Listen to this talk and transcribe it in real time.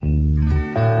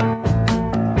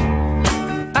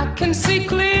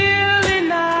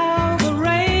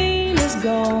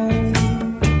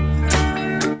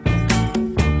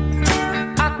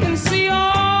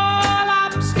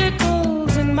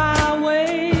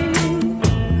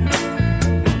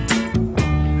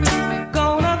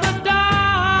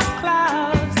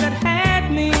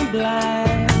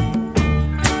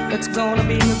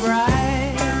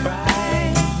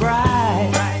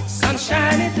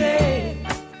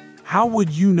How would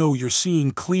you know you're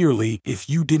seeing clearly if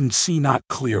you didn't see not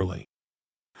clearly?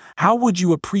 How would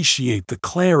you appreciate the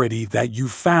clarity that you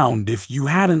found if you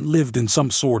hadn't lived in some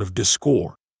sort of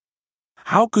discord?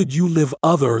 How could you live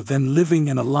other than living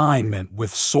in alignment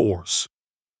with Source?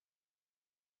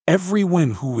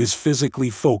 Everyone who is physically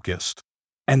focused,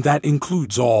 and that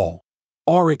includes all,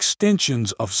 are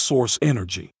extensions of Source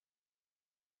energy.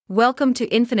 Welcome to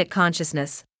Infinite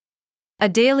Consciousness, a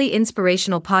daily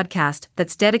inspirational podcast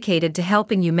that's dedicated to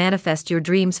helping you manifest your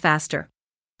dreams faster.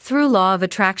 Through law of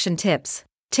attraction tips,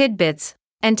 tidbits,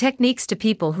 and techniques to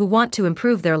people who want to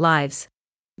improve their lives,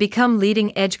 become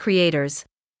leading-edge creators,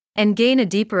 and gain a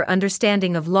deeper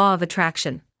understanding of law of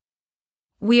attraction.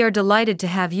 We are delighted to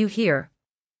have you here.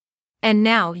 And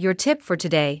now, your tip for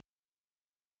today.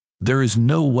 There is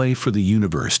no way for the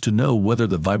universe to know whether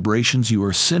the vibrations you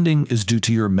are sending is due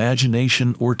to your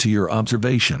imagination or to your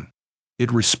observation.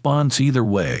 It responds either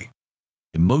way.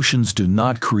 Emotions do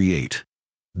not create.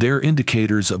 They're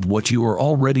indicators of what you are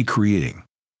already creating.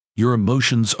 Your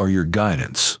emotions are your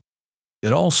guidance.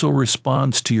 It also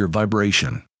responds to your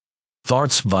vibration.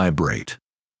 Thoughts vibrate.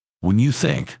 When you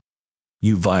think,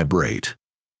 you vibrate.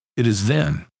 It is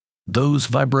then those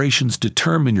vibrations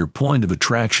determine your point of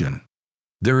attraction.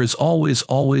 There is always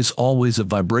a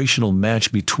vibrational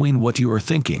match between what you are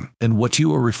thinking and what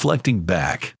you are reflecting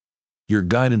back. Your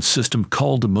guidance system,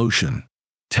 called emotion,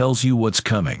 tells you what's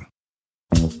coming.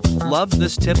 Love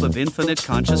this tip of infinite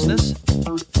consciousness?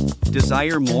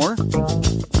 Desire more?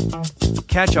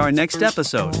 Catch our next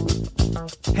episode.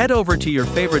 Head over to your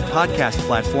favorite podcast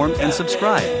platform and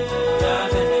subscribe.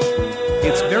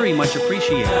 It's very much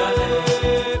appreciated.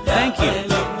 Thank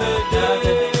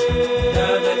you.